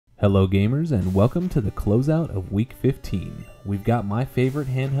Hello gamers and welcome to the closeout of week 15. We've got my favorite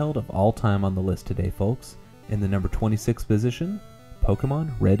handheld of all time on the list today, folks. In the number 26 position,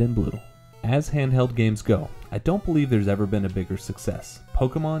 Pokemon Red and Blue. As handheld games go, I don't believe there's ever been a bigger success.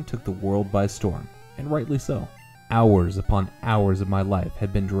 Pokemon took the world by storm, and rightly so. Hours upon hours of my life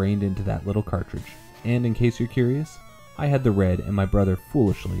had been drained into that little cartridge, and in case you're curious, I had the red and my brother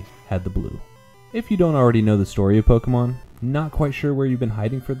foolishly had the blue. If you don't already know the story of Pokemon, not quite sure where you've been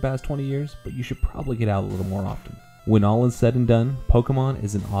hiding for the past 20 years, but you should probably get out a little more often. When all is said and done, Pokemon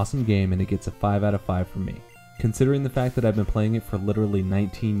is an awesome game and it gets a 5 out of 5 from me. Considering the fact that I've been playing it for literally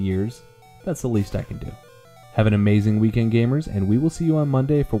 19 years, that's the least I can do. Have an amazing weekend, gamers, and we will see you on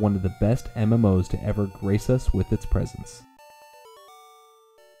Monday for one of the best MMOs to ever grace us with its presence.